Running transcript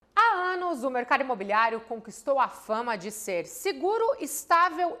anos, o mercado imobiliário conquistou a fama de ser seguro,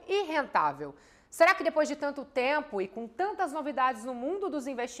 estável e rentável. Será que depois de tanto tempo e com tantas novidades no mundo dos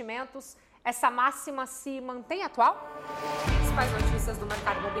investimentos, essa máxima se mantém atual? Principais notícias do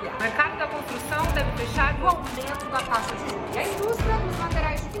mercado imobiliário. O mercado da construção deve fechar o aumento da taxa de juros. E a indústria dos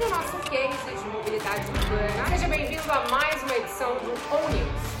materiais de nosso case de mobilidade urbana. Seja bem-vindo a mais uma edição do On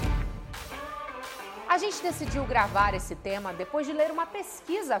News. A gente decidiu gravar esse tema depois de ler uma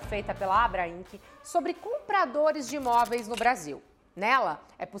pesquisa feita pela Abra Inc. sobre compradores de imóveis no Brasil. Nela,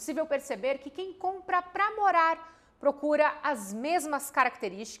 é possível perceber que quem compra para morar procura as mesmas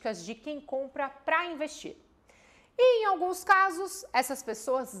características de quem compra para investir. E, em alguns casos, essas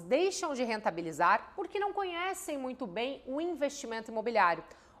pessoas deixam de rentabilizar porque não conhecem muito bem o investimento imobiliário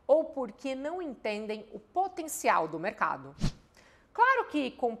ou porque não entendem o potencial do mercado. Claro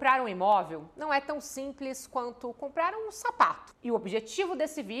que comprar um imóvel não é tão simples quanto comprar um sapato. E o objetivo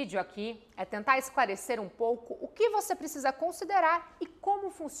desse vídeo aqui é tentar esclarecer um pouco o que você precisa considerar e como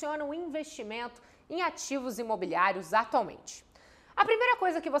funciona o investimento em ativos imobiliários atualmente. A primeira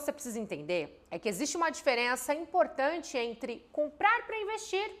coisa que você precisa entender é que existe uma diferença importante entre comprar para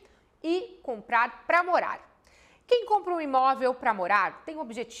investir e comprar para morar. Quem compra um imóvel para morar tem o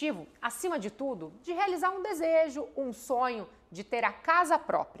objetivo, acima de tudo, de realizar um desejo, um sonho de ter a casa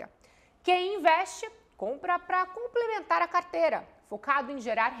própria. Quem investe, compra para complementar a carteira, focado em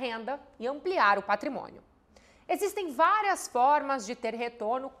gerar renda e ampliar o patrimônio. Existem várias formas de ter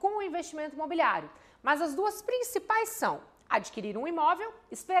retorno com o investimento imobiliário, mas as duas principais são adquirir um imóvel,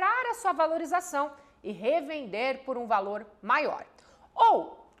 esperar a sua valorização e revender por um valor maior.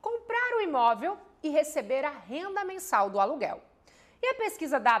 Ou comprar o imóvel e receber a renda mensal do aluguel. E a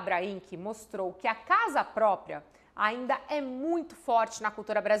pesquisa da Abra Inc. mostrou que a casa própria ainda é muito forte na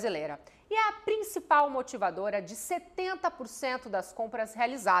cultura brasileira e é a principal motivadora de 70% das compras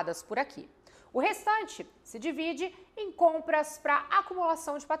realizadas por aqui. O restante se divide em compras para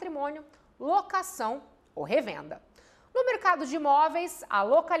acumulação de patrimônio, locação ou revenda. No mercado de imóveis, a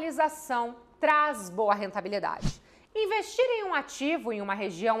localização traz boa rentabilidade. Investir em um ativo em uma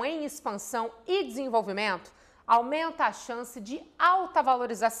região em expansão e desenvolvimento aumenta a chance de alta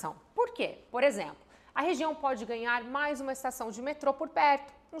valorização. Por quê? Por exemplo, a região pode ganhar mais uma estação de metrô por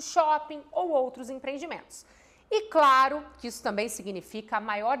perto, um shopping ou outros empreendimentos. E claro que isso também significa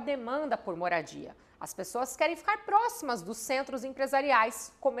maior demanda por moradia. As pessoas querem ficar próximas dos centros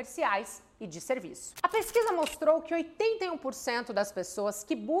empresariais, comerciais e de serviço. A pesquisa mostrou que 81% das pessoas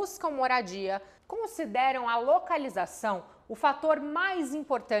que buscam moradia consideram a localização o fator mais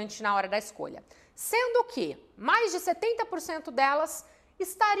importante na hora da escolha, sendo que mais de 70% delas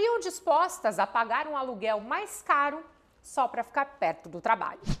estariam dispostas a pagar um aluguel mais caro só para ficar perto do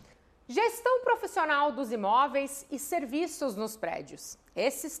trabalho. Gestão profissional dos imóveis e serviços nos prédios.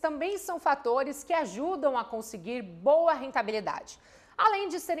 Esses também são fatores que ajudam a conseguir boa rentabilidade, além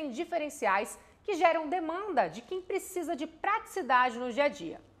de serem diferenciais que geram demanda de quem precisa de praticidade no dia a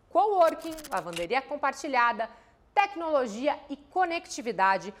dia. Coworking, lavanderia compartilhada, tecnologia e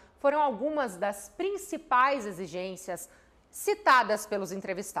conectividade foram algumas das principais exigências citadas pelos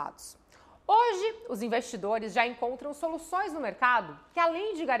entrevistados. Hoje, os investidores já encontram soluções no mercado que,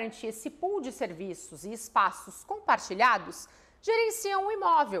 além de garantir esse pool de serviços e espaços compartilhados, gerenciam o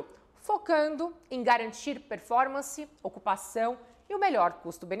imóvel, focando em garantir performance, ocupação e o melhor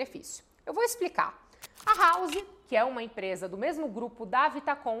custo-benefício. Eu vou explicar. A House, que é uma empresa do mesmo grupo da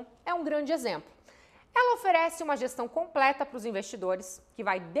Vitacom, é um grande exemplo. Ela oferece uma gestão completa para os investidores, que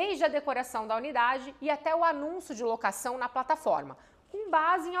vai desde a decoração da unidade e até o anúncio de locação na plataforma, com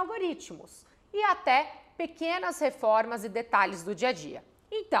base em algoritmos e até pequenas reformas e detalhes do dia a dia.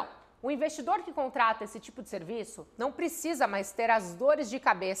 Então, o investidor que contrata esse tipo de serviço não precisa mais ter as dores de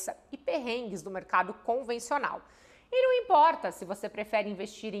cabeça e perrengues do mercado convencional. E não importa se você prefere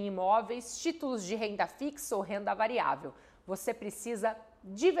investir em imóveis, títulos de renda fixa ou renda variável, você precisa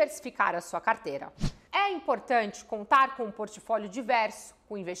diversificar a sua carteira. É importante contar com um portfólio diverso,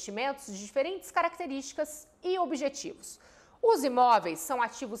 com investimentos de diferentes características e objetivos. Os imóveis são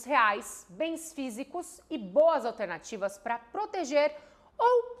ativos reais, bens físicos e boas alternativas para proteger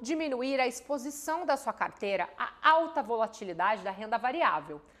ou diminuir a exposição da sua carteira à alta volatilidade da renda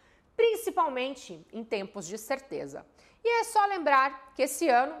variável, principalmente em tempos de incerteza. E é só lembrar que esse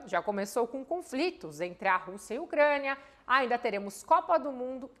ano já começou com conflitos entre a Rússia e a Ucrânia, ainda teremos Copa do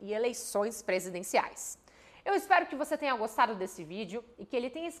Mundo e eleições presidenciais. Eu espero que você tenha gostado desse vídeo e que ele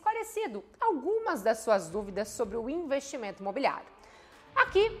tenha esclarecido algumas das suas dúvidas sobre o investimento imobiliário.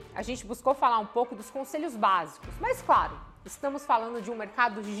 Aqui, a gente buscou falar um pouco dos conselhos básicos, mas claro, estamos falando de um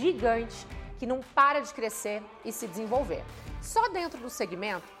mercado gigante que não para de crescer e se desenvolver. Só dentro do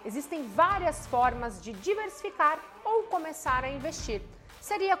segmento existem várias formas de diversificar ou começar a investir.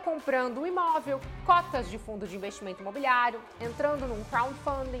 Seria comprando um imóvel, cotas de fundo de investimento imobiliário, entrando num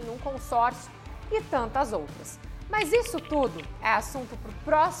crowdfunding, num consórcio e tantas outras. Mas isso tudo é assunto para o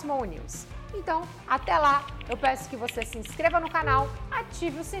próximo All News. Então, até lá, eu peço que você se inscreva no canal,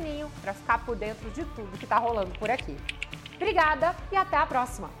 ative o sininho para ficar por dentro de tudo que está rolando por aqui. Obrigada e até a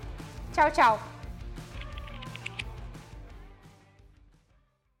próxima. Tchau, tchau!